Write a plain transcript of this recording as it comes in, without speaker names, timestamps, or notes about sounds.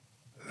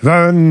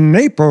the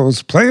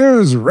Naples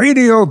Players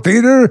Radio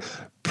Theater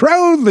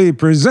proudly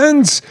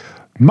presents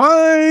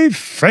My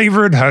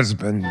Favorite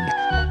Husband.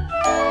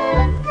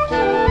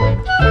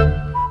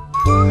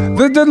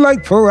 The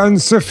delightful and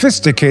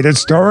sophisticated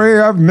story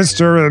of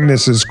Mr. and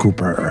Mrs.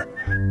 Cooper.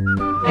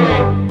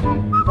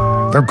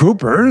 The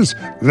Coopers,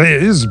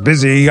 Liz,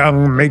 busy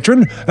young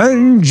matron,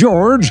 and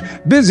George,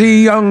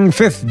 busy young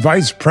fifth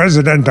vice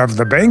president of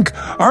the bank,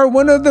 are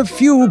one of the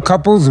few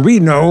couples we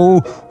know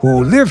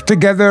who live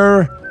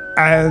together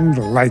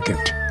and like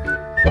it.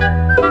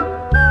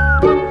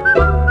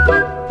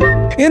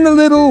 In a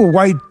little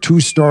white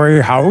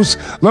two-story house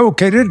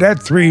located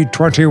at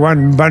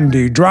 321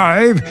 Bundy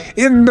Drive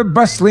in the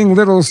bustling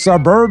little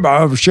suburb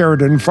of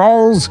Sheridan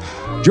Falls,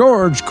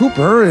 George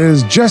Cooper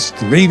is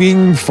just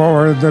leaving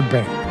for the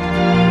bank.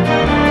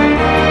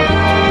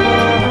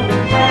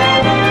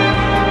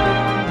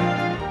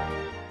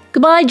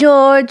 Goodbye,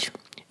 George.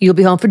 You'll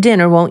be home for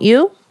dinner, won't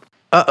you?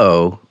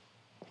 Uh-oh.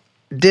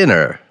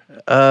 Dinner.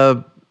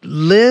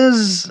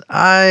 Liz,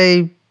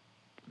 I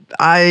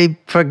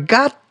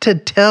forgot to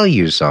tell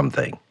you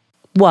something.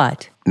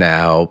 What?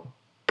 Now,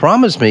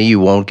 promise me you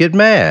won't get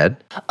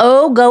mad.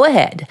 Oh, go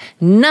ahead.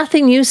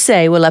 Nothing you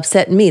say will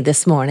upset me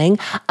this morning.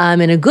 I'm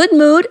in a good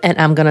mood, and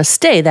I'm going to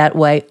stay that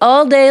way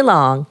all day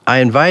long. I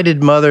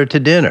invited Mother to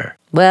dinner.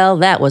 Well,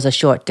 that was a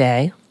short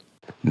day.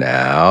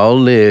 Now,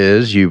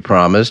 Liz, you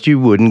promised you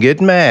wouldn't get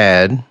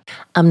mad.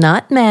 I'm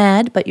not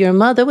mad, but your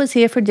mother was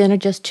here for dinner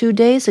just 2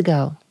 days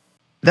ago.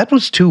 That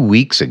was 2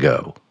 weeks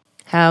ago.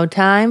 How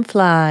time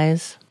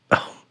flies.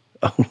 Oh,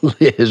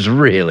 Liz,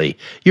 really?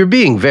 You're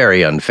being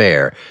very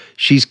unfair.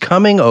 She's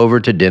coming over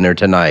to dinner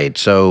tonight,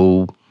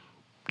 so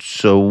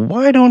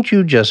why don't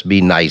you just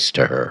be nice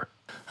to her?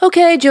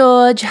 Okay,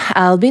 George,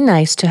 I'll be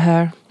nice to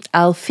her.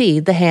 I'll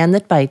feed the hand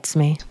that bites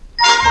me.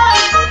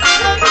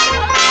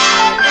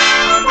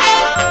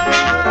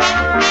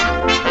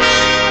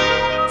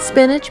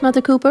 Spinach,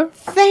 Mother Cooper?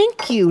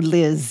 Thank you,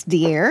 Liz,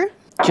 dear.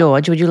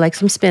 George, would you like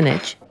some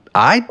spinach?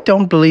 I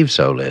don't believe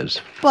so, Liz.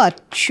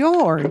 But,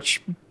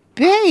 George,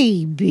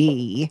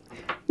 baby,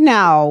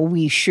 now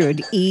we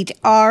should eat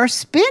our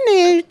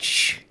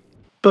spinach.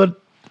 But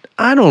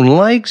I don't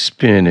like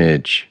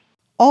spinach.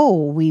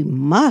 Oh, we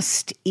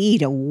must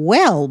eat a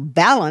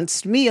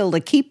well-balanced meal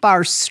to keep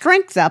our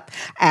strength up.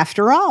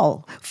 After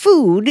all,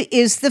 food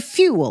is the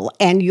fuel,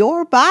 and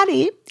your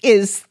body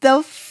is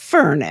the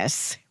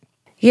furnace.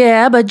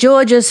 Yeah, but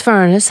George's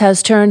furnace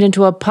has turned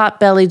into a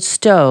pot-bellied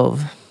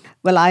stove.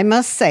 Well, I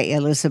must say,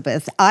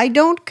 Elizabeth, I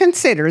don't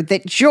consider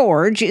that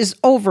George is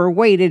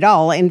overweight at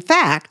all. In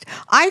fact,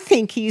 I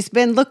think he's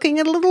been looking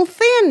a little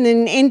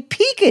thin and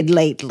peaked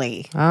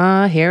lately.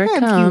 Ah, here it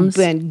comes.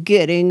 Have you been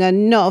getting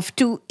enough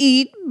to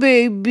eat,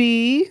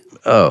 baby?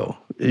 Oh,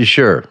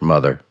 sure,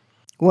 Mother.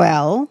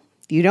 Well,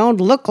 you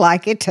don't look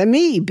like it to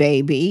me,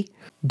 baby.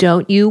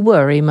 Don't you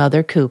worry,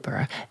 Mother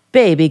Cooper.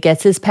 Baby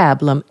gets his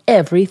pablum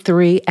every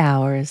 3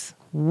 hours.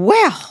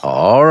 Well.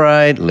 All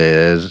right,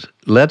 Liz.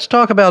 Let's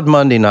talk about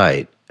Monday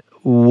night.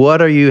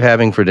 What are you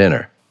having for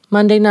dinner?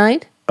 Monday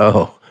night?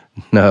 Oh,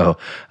 no.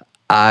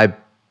 I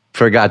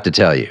forgot to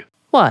tell you.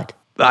 What?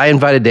 I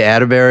invited the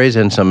Atterberries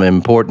and some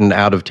important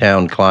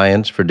out-of-town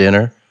clients for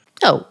dinner.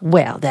 Oh,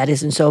 well, that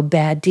isn't so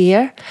bad,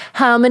 dear.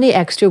 How many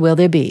extra will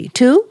there be?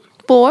 2?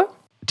 4?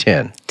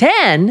 10.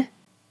 10?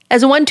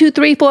 As a 1, 2,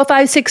 3, 4,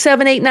 5, 6,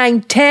 7, 8,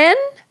 9, 10?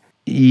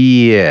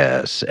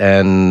 Yes,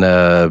 and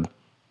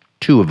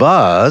 2 of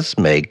us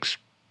makes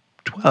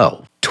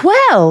 12.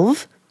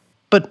 12?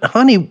 But,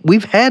 honey,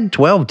 we've had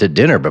 12 to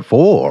dinner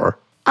before.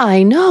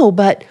 I know,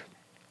 but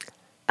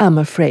I'm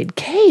afraid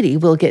Katie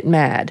will get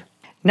mad.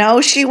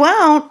 No, she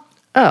won't.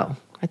 Oh,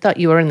 I thought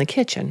you were in the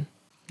kitchen.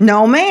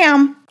 No,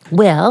 ma'am.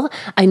 Well,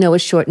 I know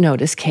it's short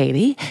notice,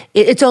 Katie.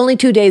 It's only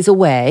 2 days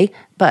away,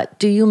 but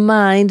do you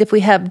mind if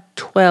we have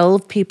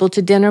 12 people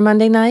to dinner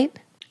Monday night?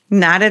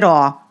 Not at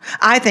all.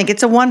 I think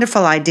it's a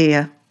wonderful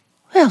idea.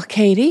 Well,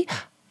 Katie,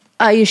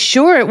 are you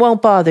sure it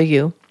won't bother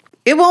you?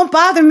 It won't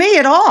bother me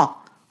at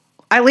all.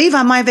 I leave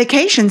on my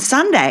vacation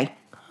Sunday.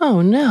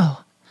 Oh, no.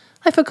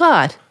 I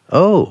forgot.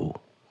 Oh,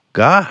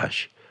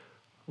 gosh.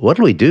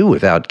 What'll we do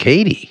without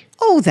Katie?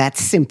 Oh,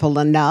 that's simple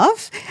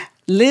enough.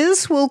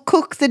 Liz will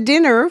cook the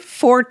dinner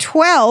for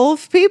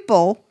 12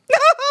 people.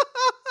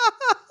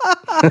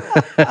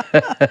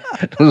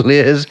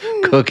 Liz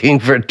cooking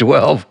for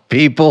 12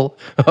 people?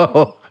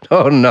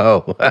 Oh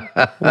no.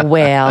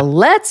 Well,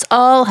 let's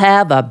all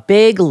have a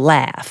big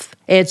laugh.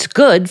 It's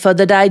good for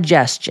the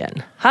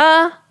digestion.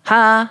 Ha,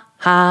 ha,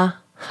 ha,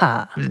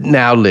 ha.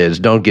 Now, Liz,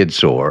 don't get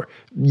sore.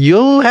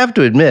 You'll have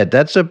to admit,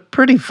 that's a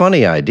pretty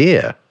funny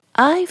idea.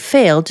 I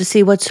fail to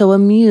see what's so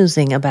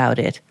amusing about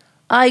it.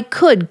 I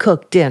could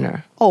cook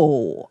dinner.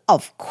 Oh,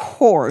 of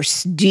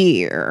course,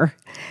 dear.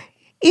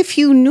 If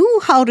you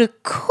knew how to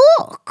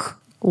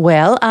cook.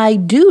 Well, I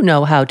do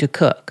know how to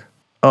cook.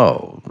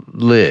 Oh,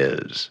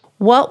 Liz.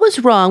 What was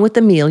wrong with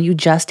the meal you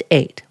just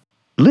ate?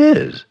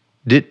 Liz,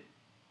 did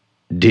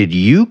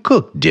you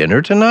cook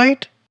dinner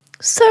tonight?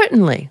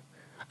 Certainly.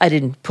 I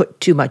didn't put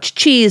too much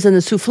cheese in the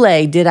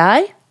soufflé, did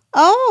I?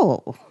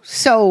 Oh,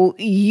 so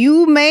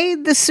you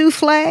made the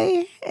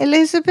souffle,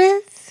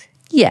 Elizabeth?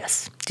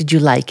 Yes. Did you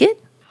like it?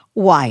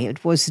 Why,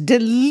 it was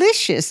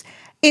delicious.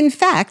 In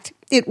fact,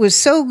 it was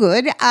so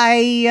good,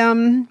 I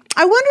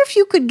wonder if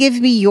you could give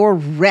me your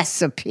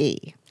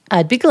recipe.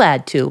 I'd be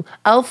glad to.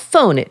 I'll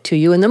phone it to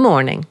you in the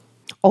morning.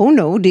 Oh,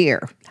 no,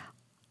 dear.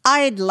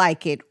 I'd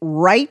like it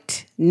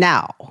right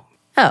now.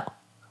 Oh.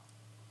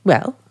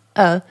 Well,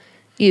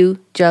 you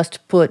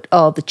just put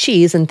all the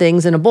cheese and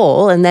things in a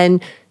bowl, and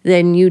then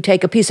you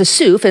take a piece of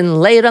soup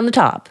and lay it on the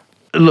top.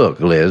 Look,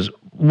 Liz,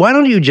 why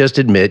don't you just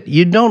admit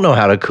you don't know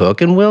how to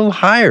cook and we'll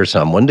hire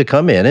someone to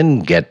come in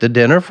and get the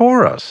dinner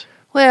for us?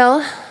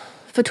 Well,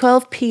 for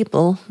 12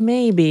 people,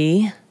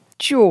 maybe.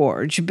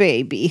 George,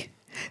 baby,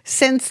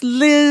 since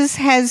Liz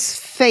has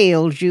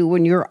failed you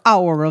in your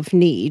hour of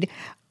need,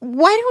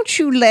 why don't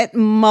you let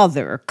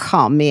Mother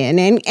come in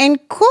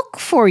and cook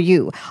for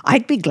you?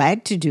 I'd be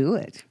glad to do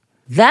it.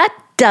 That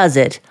does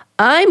it.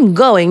 I'm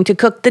going to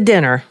cook the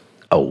dinner.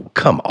 Oh,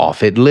 come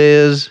off it,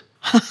 Liz.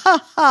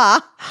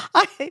 I'd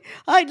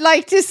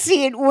like to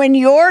see it when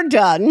you're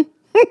done.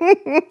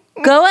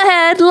 Go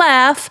ahead,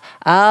 laugh.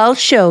 I'll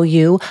show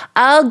you.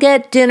 I'll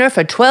get dinner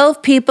for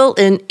 12 people,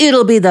 and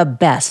it'll be the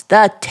best,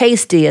 the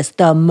tastiest,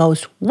 the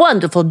most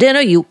wonderful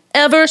dinner you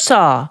ever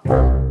saw.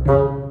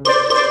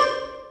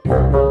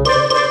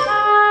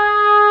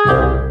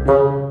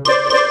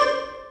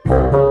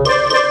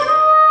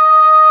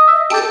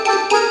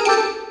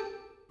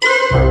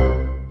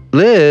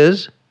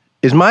 Liz,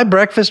 is my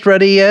breakfast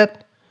ready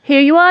yet?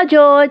 Here you are,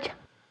 George.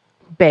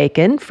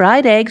 Bacon,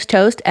 fried eggs,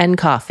 toast, and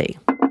coffee.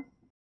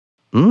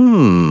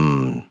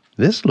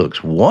 This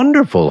looks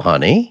wonderful,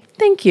 honey.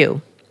 Thank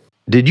you.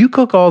 Did you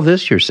cook all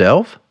this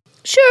yourself?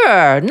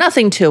 Sure,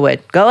 nothing to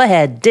it. Go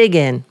ahead, dig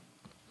in.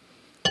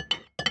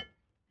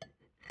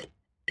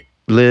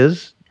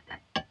 Liz,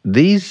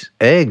 these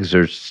eggs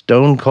are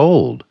stone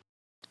cold.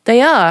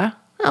 They are?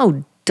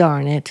 Oh,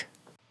 darn it.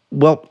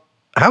 Well,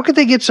 how could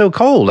they get so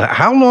cold?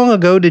 How long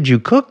ago did you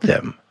cook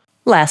them?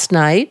 Last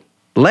night.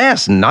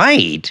 Last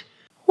night?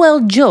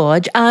 Well,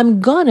 George, I'm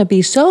gonna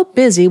be so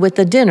busy with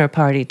the dinner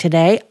party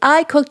today,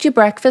 I cooked you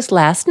breakfast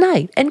last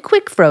night and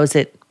quick froze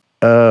it.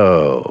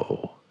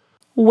 Oh.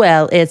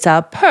 Well, it's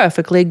a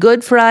perfectly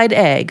good fried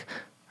egg.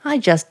 I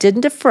just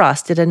didn't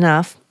defrost it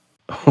enough.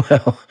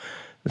 Well,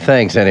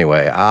 thanks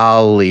anyway.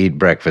 I'll eat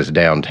breakfast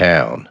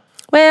downtown.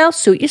 Well,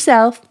 suit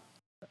yourself.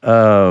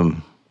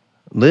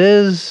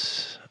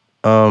 Liz,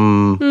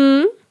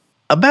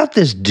 about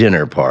this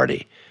dinner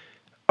party.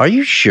 Are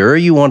you sure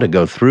you want to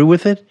go through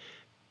with it?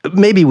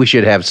 Maybe we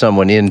should have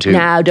someone in to...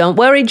 Now, don't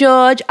worry,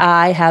 George.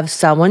 I have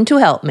someone to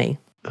help me.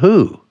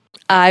 Who?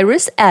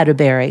 Iris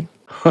Atterbury.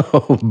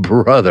 Oh,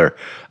 brother.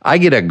 I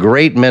get a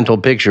great mental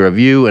picture of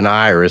you and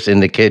Iris in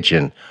the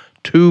kitchen.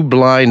 Two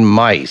blind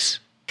mice.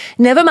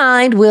 Never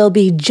mind, we'll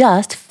be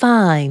just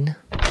fine.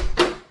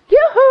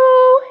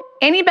 Yoo-hoo!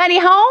 Anybody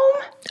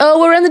home?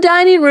 Oh, we're in the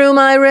dining room,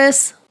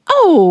 Iris.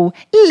 Oh,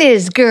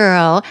 Liz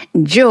girl,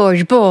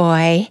 George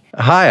boy.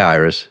 Hi,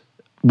 Iris.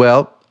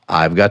 Well,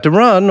 I've got to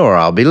run or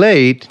I'll be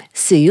late.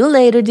 See you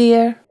later,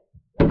 dear.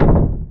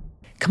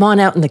 Come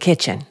on out in the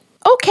kitchen.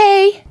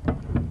 Okay.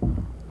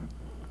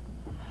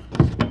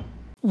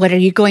 What are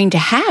you going to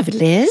have,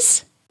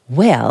 Liz?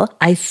 Well,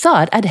 I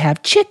thought I'd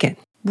have chicken.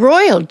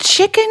 Broiled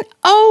chicken?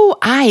 Oh,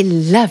 I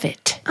love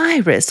it.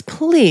 Iris,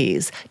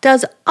 please.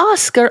 Does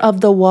Oscar of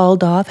the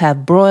Waldorf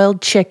have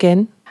broiled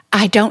chicken?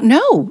 I don't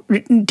know.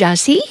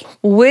 Does he?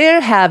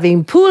 We're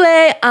having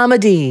poulet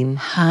amadine.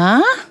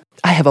 Huh?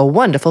 I have a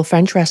wonderful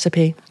French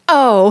recipe.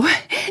 Oh,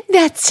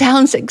 that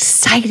sounds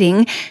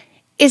exciting.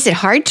 Is it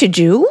hard to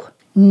do?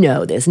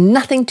 No, there's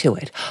nothing to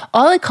it.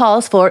 All it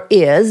calls for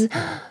is,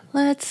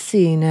 let's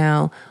see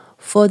now,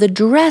 for the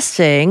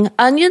dressing,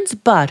 onions,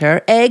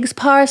 butter, eggs,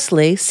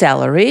 parsley,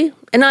 celery,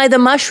 and either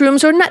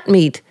mushrooms or nut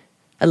meat.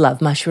 I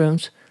love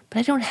mushrooms, but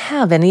I don't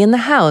have any in the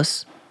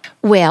house.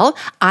 Well,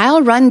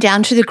 I'll run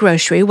down to the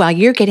grocery while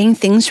you're getting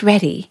things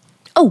ready.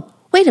 Oh,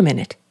 wait a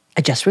minute.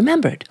 I just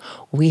remembered.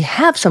 We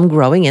have some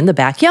growing in the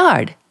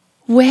backyard.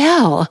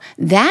 Well,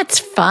 that's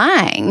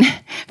fine.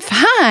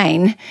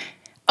 Fine.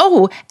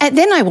 Oh, and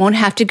then I won't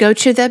have to go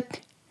to the...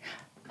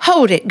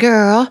 Hold it,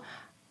 girl.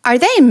 Are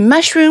they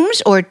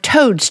mushrooms or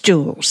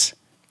toadstools?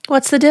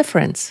 What's the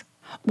difference?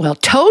 Well,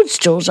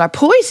 toadstools are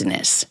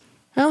poisonous.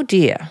 Oh,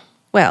 dear.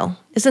 Well,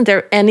 isn't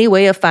there any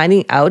way of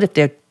finding out if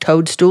they're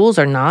toadstools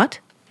or not?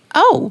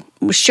 Oh,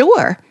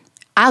 sure.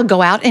 I'll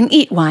go out and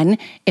eat one.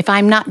 If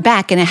I'm not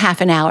back in a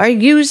half an hour,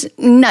 use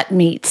nut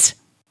meats.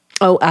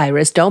 Oh,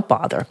 Iris, don't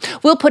bother.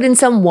 We'll put in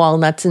some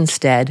walnuts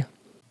instead.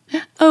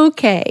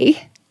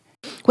 Okay.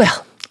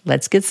 Well,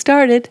 let's get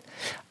started.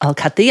 I'll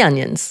cut the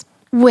onions.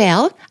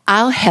 Well,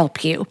 I'll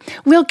help you.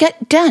 We'll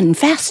get done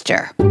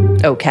faster.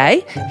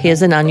 Okay,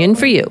 here's an onion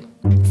for you.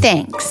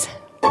 Thanks.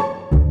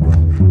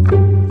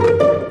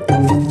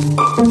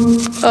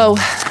 Oh,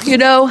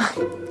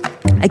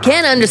 I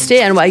can't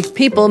understand why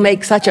people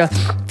make such a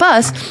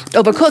fuss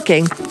over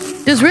cooking.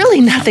 There's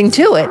really nothing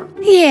to it.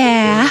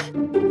 Yeah.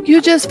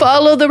 You just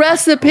follow the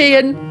recipe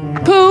and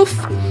poof,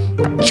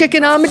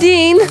 Chicken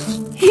Amadine.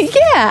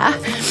 Yeah.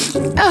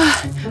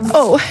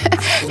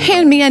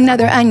 Hand me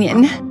another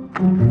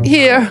onion.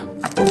 Here.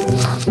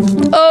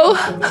 Oh,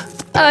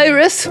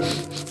 Iris,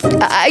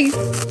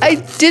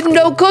 I didn't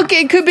know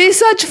cooking could be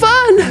such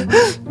fun.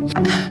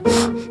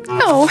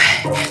 No,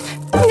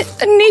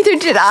 neither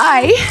did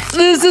I.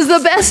 This is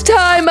the best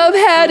time I've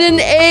had in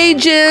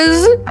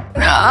ages.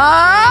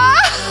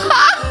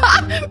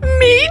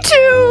 Me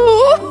too.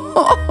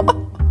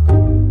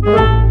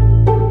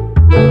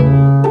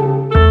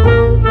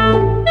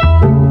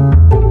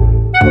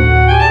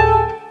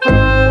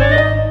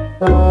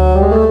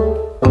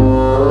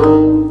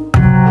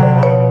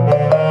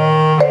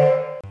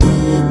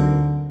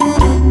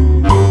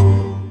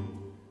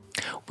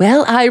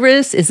 Well,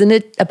 Iris, isn't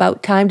it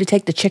about time to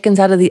take the chickens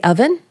out of the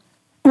oven?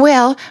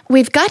 Well,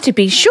 we've got to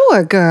be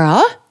sure,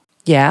 girl.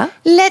 Yeah?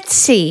 Let's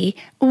see.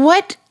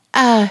 What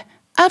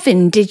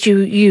oven did you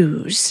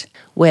use?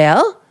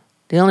 Well,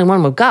 the only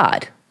one we've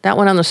got. That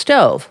one on the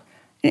stove.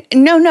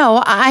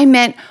 No, I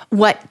meant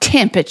what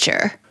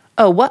temperature.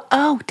 Oh, what?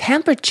 Oh,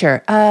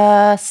 temperature.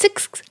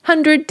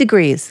 600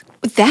 degrees.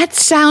 That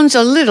sounds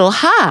a little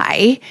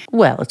high.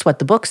 Well, it's what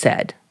the book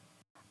said.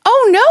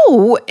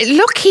 Oh, no.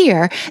 Look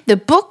here. The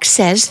book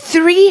says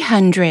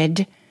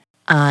 300.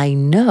 I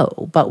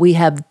know, but we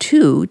have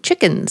 2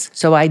 chickens,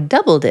 so I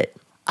doubled it.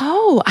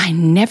 Oh, I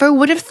never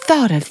would have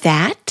thought of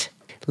that.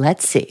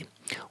 Let's see.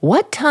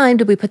 What time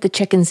did we put the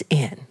chickens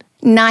in?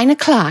 9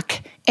 o'clock,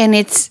 and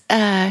it's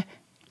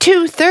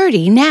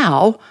 2:30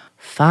 now.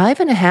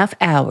 5.5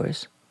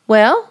 hours.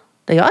 Well,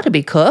 they ought to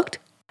be cooked.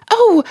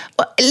 Oh,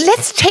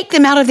 let's take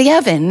them out of the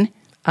oven.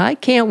 I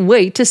can't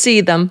wait to see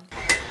them.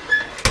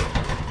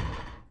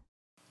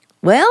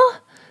 Well,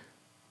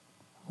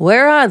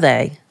 where are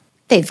they?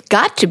 They've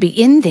got to be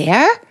in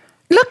there.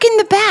 Look in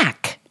the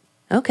back.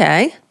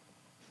 Okay.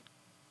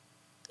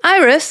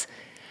 Iris,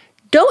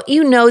 don't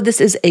you know this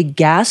is a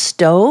gas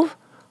stove?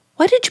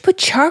 Why did you put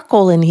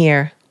charcoal in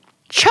here?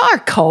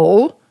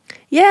 Charcoal?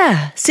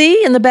 Yeah,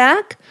 see in the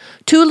back?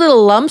 2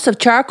 little lumps of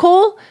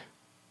charcoal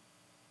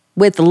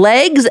with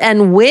legs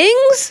and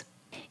wings?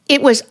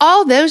 It was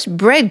all those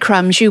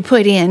breadcrumbs you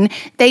put in.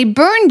 They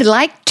burned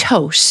like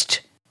toast.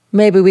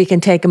 Maybe we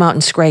can take them out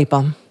and scrape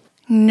them.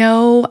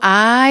 No,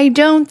 I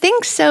don't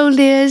think so,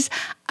 Liz.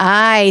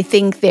 I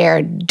think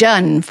they're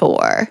done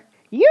for.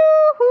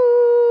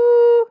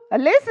 Yoo-hoo!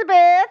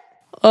 Elizabeth!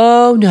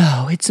 Oh,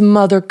 no, it's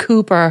Mother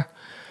Cooper.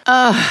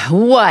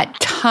 What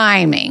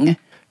timing.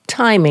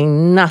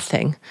 Timing,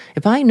 nothing.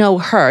 If I know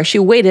her, she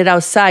waited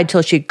outside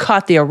till she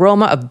caught the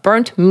aroma of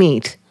burnt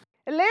meat.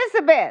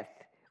 Elizabeth,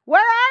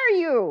 where are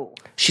you?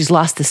 She's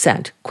lost the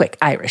scent. Quick,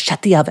 Iris,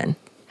 shut the oven.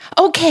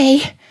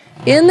 Okay.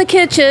 In the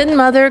kitchen,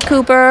 Mother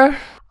Cooper.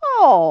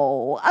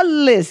 Oh,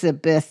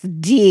 Elizabeth,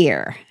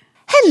 dear.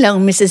 Hello,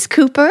 Mrs.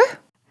 Cooper.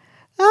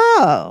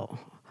 Oh,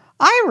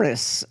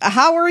 Iris,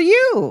 how are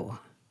you?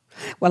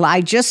 Well,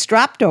 I just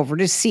dropped over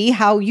to see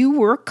how you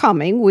were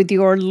coming with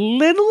your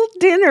little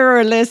dinner,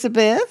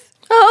 Elizabeth.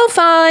 Oh,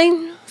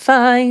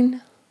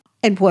 fine.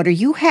 And what are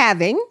you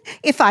having,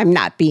 if I'm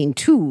not being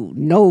too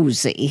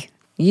nosy?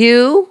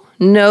 You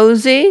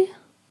nosy?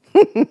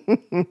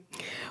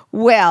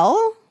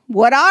 Well,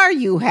 what are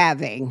you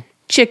having?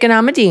 Chicken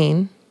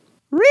Amadine.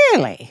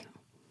 Really?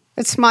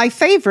 It's my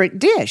favorite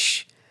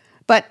dish.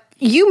 But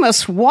you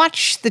must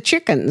watch the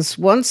chickens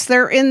once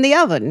they're in the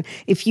oven.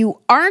 If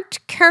you aren't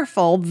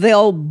careful,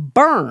 they'll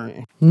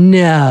burn.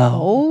 No.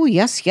 Oh,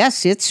 yes,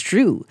 it's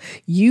true.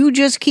 You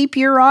just keep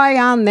your eye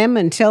on them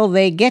until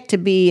they get to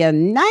be a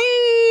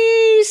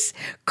nice,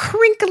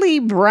 crinkly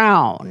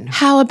brown.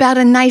 How about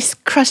a nice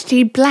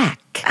crusty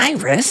black?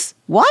 Iris?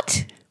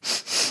 What?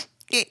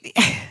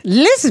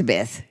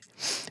 Elizabeth,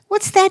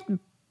 what's that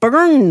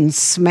burn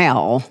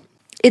smell?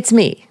 It's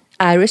me.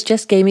 Iris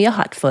just gave me a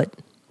hot foot.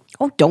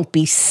 Oh, don't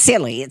be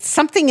silly. It's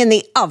something in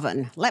the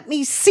oven. Let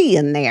me see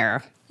in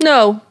there.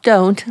 No,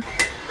 don't.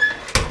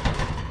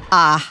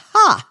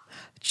 Aha!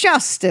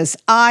 Just as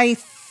I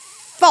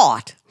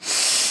thought.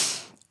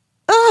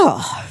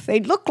 Oh,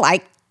 they look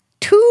like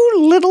 2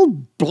 little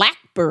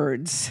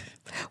blackbirds.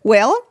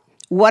 Well,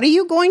 what are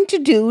you going to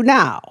do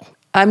now?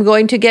 I'm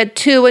going to get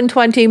 2 and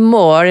 20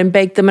 more and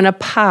bake them in a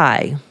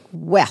pie.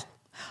 Well,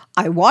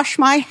 I wash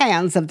my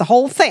hands of the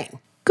whole thing.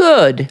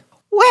 Good.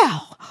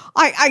 Well,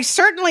 I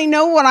certainly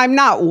know when I'm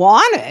not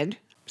wanted.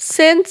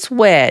 Since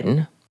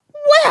when?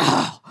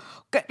 Well,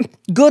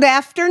 good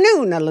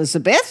afternoon,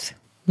 Elizabeth.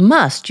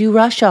 Must you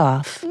rush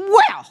off?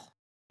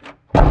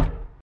 Well,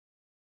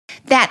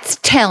 That's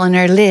telling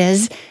her,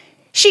 Liz.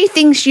 She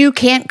thinks you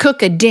can't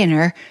cook a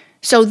dinner,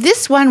 so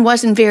this one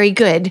wasn't very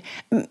good.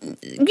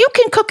 You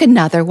can cook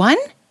another one.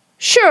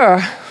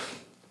 Sure.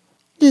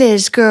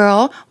 Liz,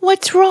 girl,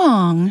 what's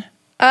wrong?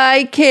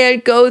 I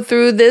can't go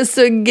through this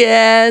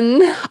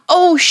again.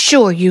 Oh,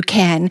 sure you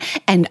can,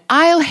 and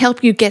I'll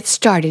help you get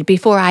started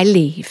before I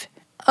leave.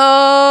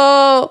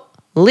 Oh,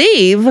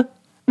 leave?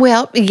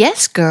 Well,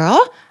 yes, girl.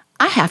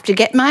 I have to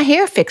get my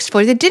hair fixed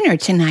for the dinner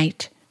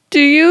tonight. Do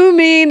you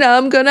mean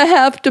I'm gonna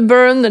have to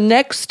burn the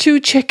next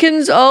 2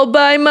 chickens all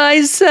by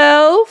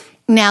myself?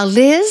 Now,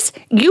 Liz,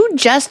 you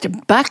just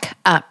buck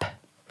up.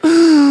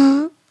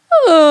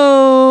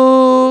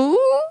 Oh.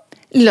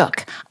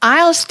 Look,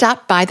 I'll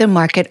stop by the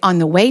market on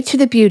the way to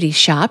the beauty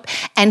shop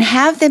and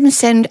have them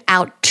send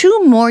out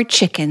 2 more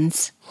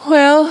chickens.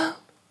 Well,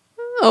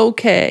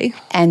 okay.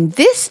 And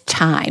this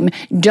time,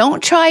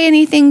 don't try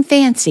anything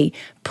fancy.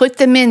 Put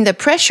them in the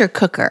pressure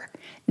cooker.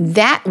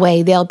 That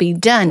way they'll be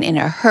done in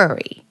a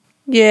hurry.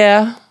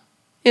 Yeah,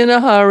 in a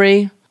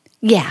hurry.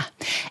 Yeah.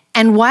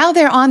 And while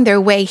they're on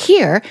their way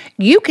here,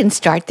 you can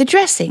start the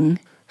dressing.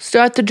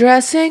 Start the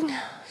dressing?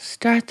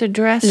 Start the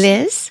dressing?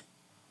 Liz?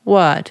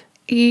 What?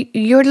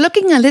 You're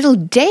looking a little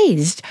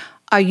dazed.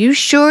 Are you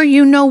sure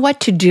you know what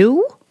to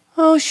do?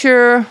 Oh,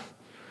 sure.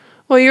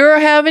 Well, you're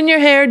having your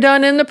hair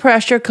done in the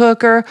pressure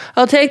cooker.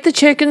 I'll take the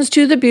chickens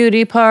to the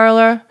beauty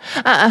parlor.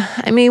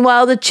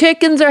 While the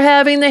chickens are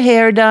having the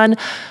hair done,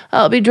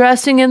 I'll be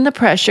dressing in the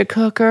pressure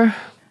cooker.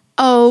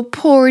 Oh,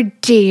 poor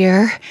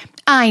dear.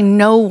 I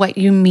know what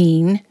you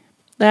mean.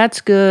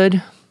 That's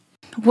good.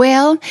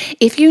 Well,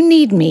 if you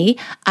need me,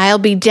 I'll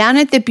be down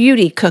at the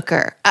beauty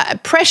cooker,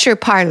 pressure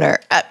parlor.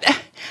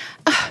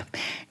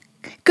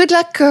 Good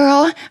luck,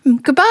 girl.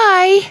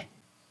 Goodbye.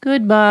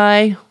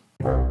 Goodbye.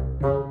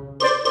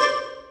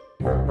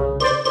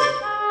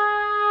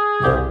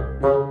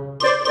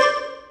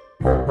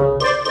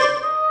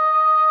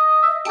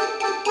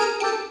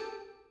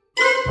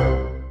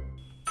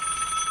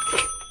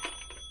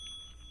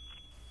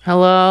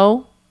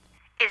 Hello?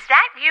 Is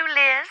that you,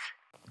 Liz?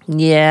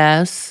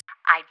 Yes.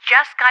 I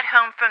just got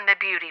home from the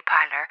beauty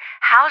parlor.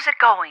 How's it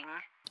going?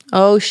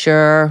 Oh,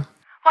 sure.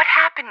 What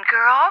happened,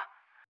 girl?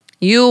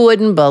 You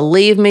wouldn't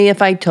believe me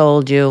if I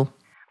told you.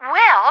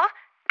 Well,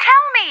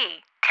 tell me.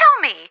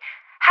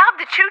 How'd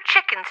the 2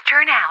 chickens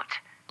turn out?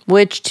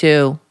 Which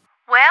 2?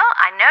 Well,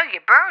 I know you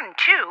burned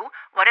 2.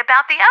 What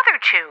about the other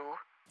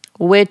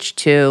 2? Which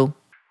 2?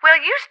 Will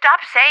you stop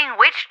saying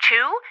which 2?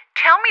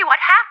 Tell me what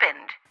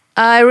happened.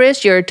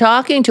 Iris, you're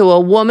talking to a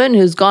woman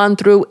who's gone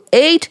through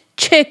 8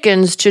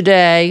 chickens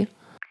today.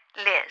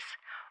 Liz,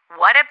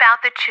 what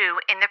about the 2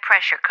 in the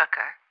pressure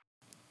cooker?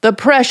 The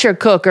pressure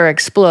cooker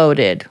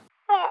exploded.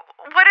 Well,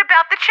 what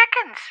about the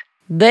chickens?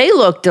 They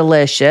look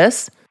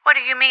delicious. What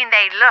do you mean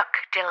they look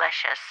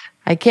delicious?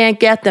 I can't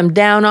get them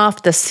down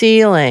off the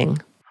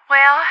ceiling.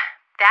 Well,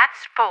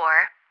 that's 4.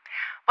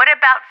 What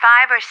about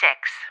 5 or 6?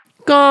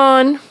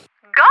 Gone.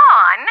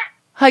 Gone?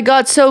 I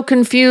got so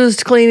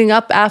confused cleaning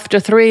up after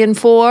 3 and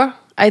 4.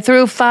 I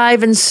threw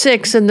 5 and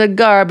 6 in the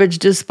garbage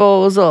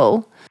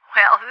disposal.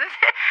 Well,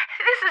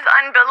 this is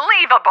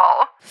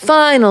unbelievable.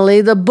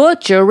 Finally, the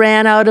butcher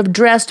ran out of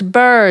dressed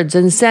birds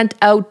and sent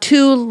out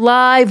 2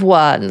 live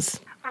ones.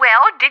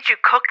 Well, did you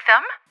cook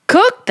them?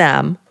 Cook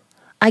them?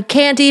 I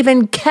can't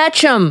even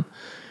catch 'em.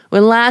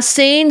 When last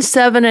seen,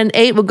 7 and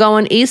 8 were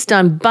going east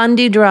on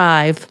Bundy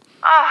Drive.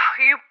 Oh,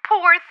 you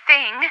poor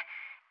thing.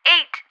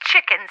 8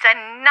 chickens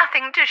and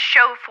nothing to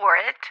show for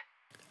it.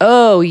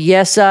 Oh,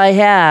 yes, I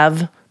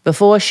have.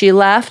 Before she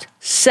left,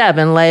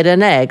 7 laid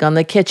an egg on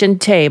the kitchen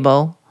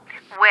table.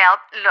 Well,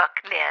 look,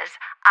 Liz,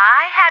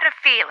 I had a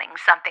feeling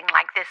something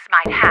like this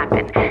might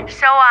happen,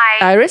 so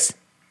Iris,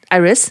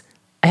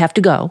 I have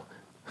to go.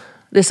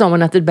 There's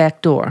someone at the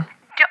back door.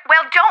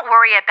 Don't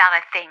worry about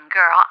a thing,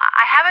 girl.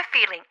 I have a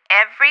feeling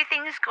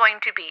everything's going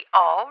to be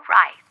all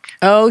right.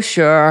 Oh,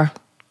 sure.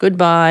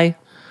 Goodbye.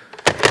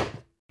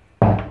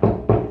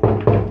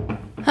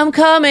 I'm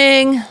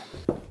coming.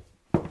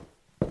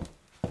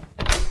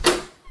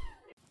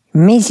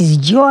 Mrs.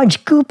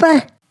 George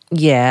Cooper?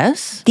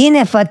 Yes?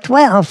 Dinner for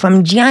 12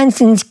 from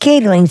Johnson's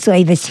Catering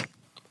Service.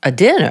 A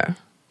dinner?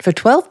 For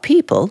 12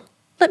 people?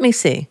 Let me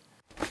see.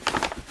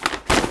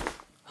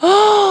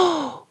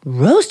 Oh,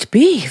 roast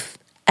beef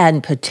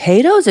and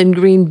potatoes and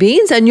green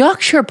beans and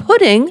Yorkshire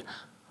pudding.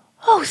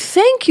 Oh,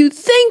 thank you.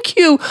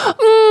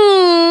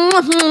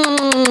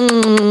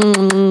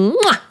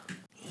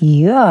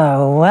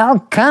 You're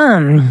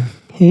welcome.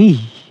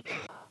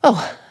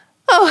 Oh,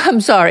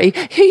 I'm sorry.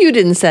 You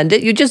didn't send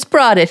it. You just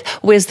brought it.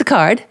 Where's the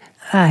card?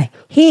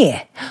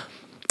 Here.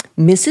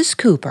 Mrs.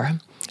 Cooper,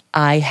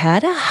 I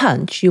had a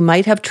hunch you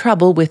might have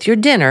trouble with your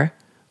dinner.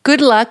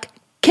 Good luck,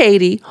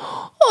 Katie.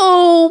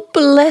 Oh,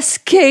 bless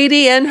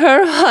Katie and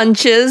her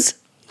hunches.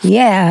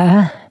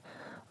 Yeah.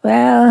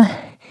 Well,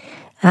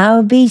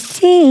 I'll be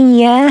seeing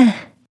ya.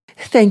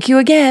 Thank you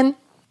again.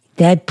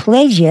 That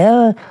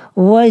pleasure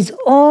was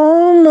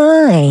all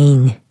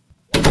mine.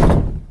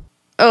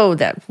 Oh,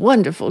 that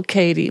wonderful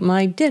Katie.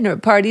 My dinner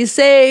party's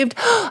saved.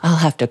 I'll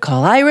have to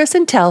call Iris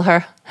and tell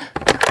her.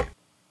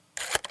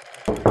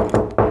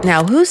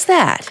 Now, who's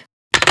that?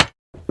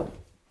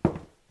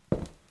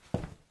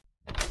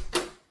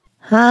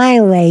 Hi,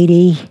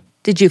 lady.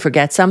 Did you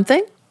forget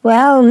something?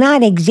 Well,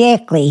 not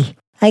exactly.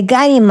 I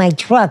got in my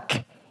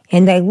truck,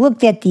 and I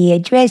looked at the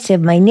address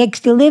of my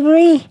next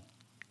delivery,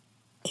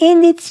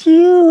 and it's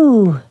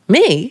you.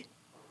 Me?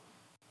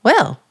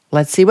 Well,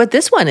 let's see what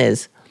this one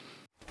is.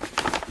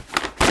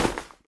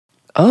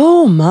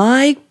 Oh,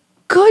 my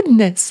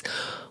goodness.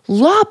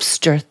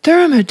 Lobster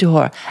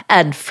thermidor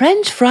and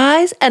French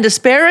fries and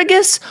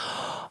asparagus.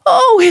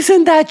 Oh,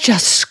 isn't that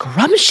just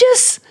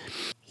scrumptious?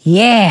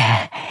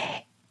 Yeah.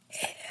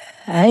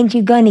 Aren't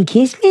you gonna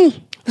kiss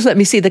me? Let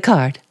me see the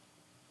card.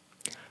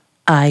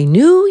 I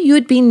knew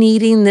you'd be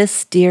needing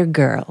this, dear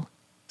girl.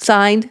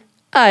 Signed,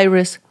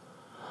 Iris.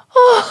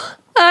 Oh,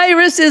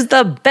 Iris is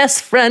the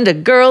best friend a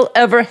girl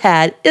ever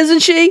had,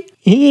 isn't she?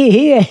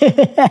 Yeah,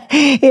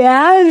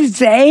 I would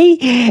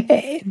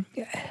say.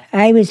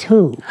 Iris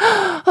who?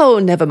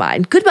 Oh, never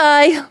mind.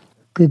 Goodbye.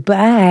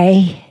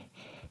 Goodbye.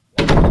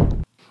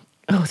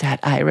 Oh, that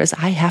Iris.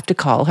 I have to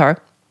call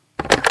her.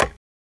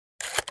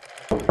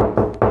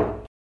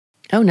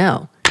 Oh,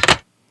 no.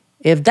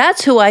 If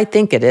that's who I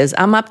think it is,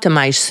 I'm up to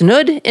my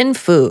snood in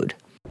food.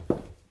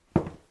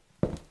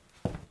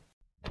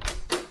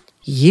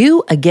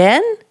 You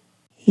again?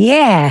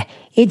 Yeah,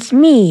 it's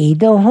me,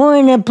 the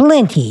Horn of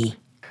Plenty.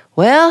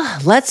 Well,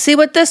 let's see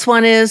what this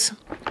one is.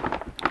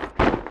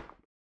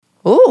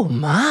 Oh,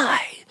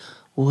 my.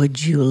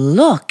 Would you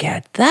look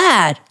at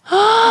that?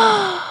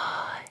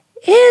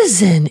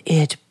 Isn't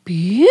it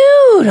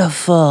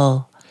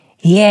beautiful?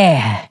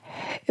 Yeah.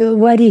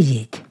 What is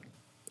it?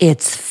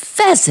 It's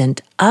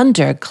pheasant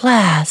under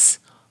glass.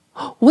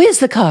 Where's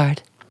the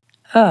card?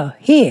 Oh,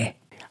 here.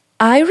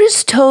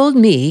 Iris told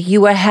me you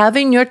were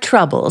having your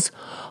troubles.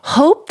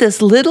 Hope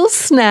this little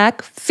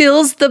snack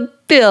fills the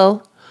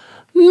bill.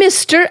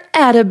 Mr.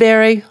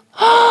 Atterbury.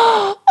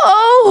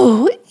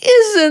 Oh,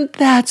 isn't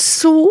that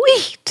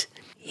sweet?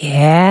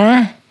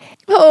 Yeah?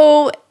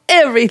 Oh,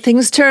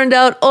 everything's turned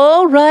out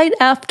all right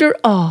after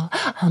all.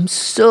 I'm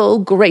so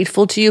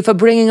grateful to you for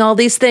bringing all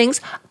these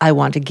things. I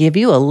want to give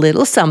you a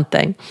little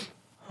something.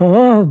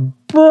 Oh,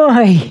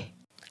 boy.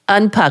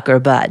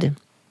 Unpucker, bud.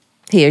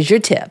 Here's your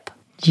tip.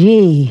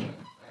 Gee,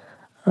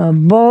 a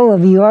bowl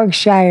of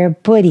Yorkshire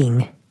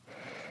pudding.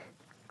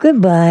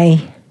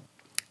 Goodbye.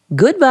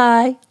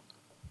 Goodbye.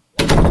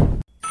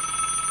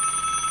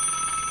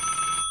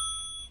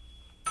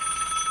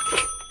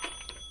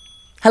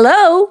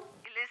 Hello?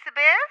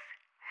 Elizabeth?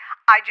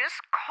 I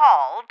just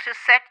called to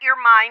set your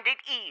mind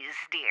at ease,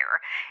 dear.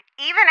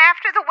 Even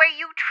after the way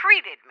you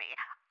treated me,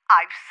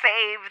 I've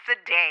saved the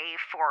day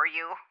for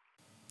you.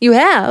 You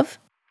have?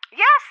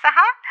 Yes,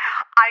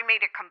 I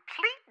made a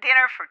complete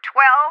dinner for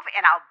 12,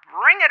 and I'll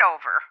bring it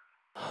over.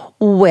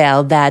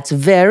 Well, that's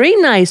very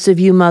nice of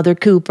you, Mother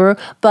Cooper,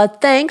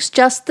 but thanks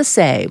just the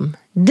same.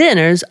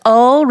 Dinner's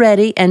all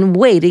ready and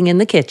waiting in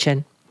the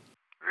kitchen.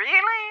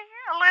 Really,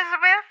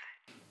 Elizabeth?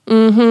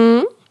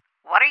 Mm-hmm.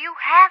 What are you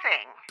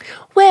having?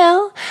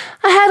 Well,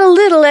 I had a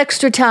little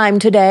extra time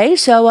today,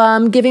 so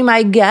I'm giving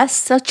my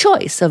guests a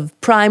choice of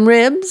prime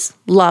ribs,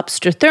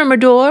 lobster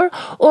thermidor,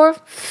 or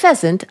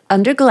pheasant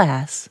under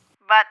glass.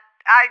 But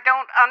I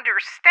don't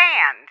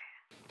understand.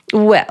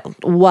 Well,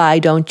 why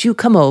don't you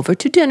come over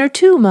to dinner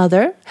too,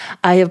 Mother?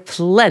 I have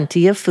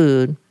plenty of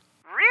food.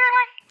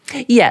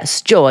 Really?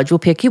 Yes, George will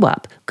pick you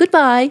up.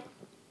 Goodbye.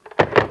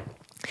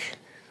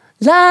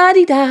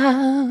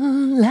 La-di-da,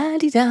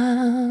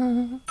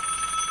 la-di-da.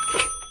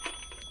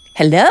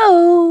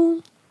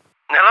 Hello?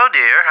 Hello,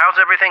 dear. How's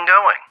everything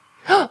going?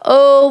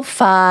 Oh,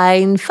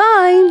 fine.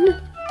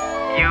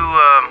 You,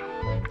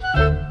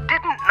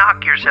 didn't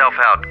knock yourself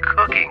out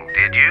cooking,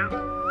 did you?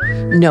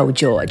 No,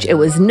 George. It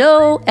was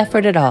no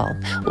effort at all.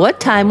 What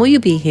time will you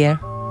be here?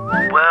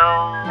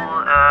 Well,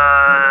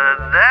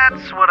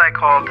 that's what I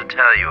called to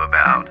tell you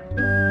about.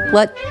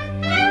 What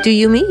do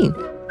you mean?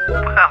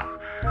 Well,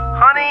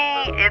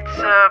 honey, it's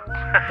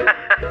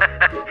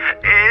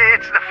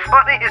the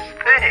funniest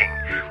thing.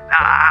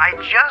 I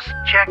just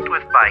checked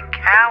with my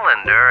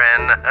calendar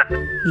and...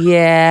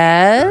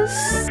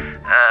 Yes?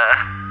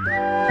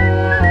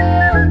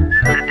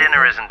 The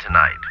dinner isn't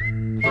tonight.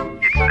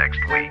 It's next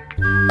week.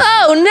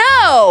 Oh,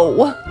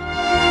 no!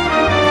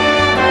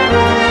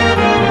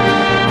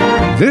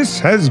 This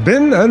has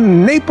been a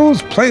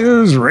Naples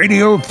Players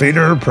Radio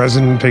Theater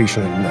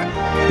presentation.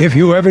 If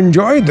you have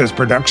enjoyed this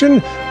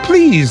production,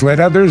 please let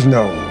others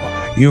know.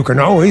 You can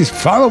always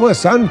follow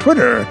us on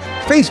Twitter,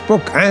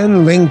 Facebook,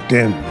 and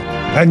LinkedIn.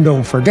 And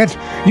don't forget,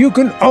 you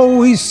can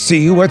always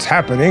see what's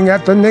happening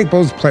at the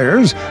Naples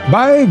Players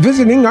by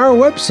visiting our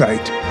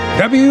website,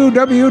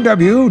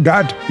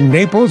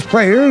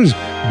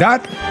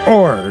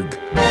 www.naplesplayers.org.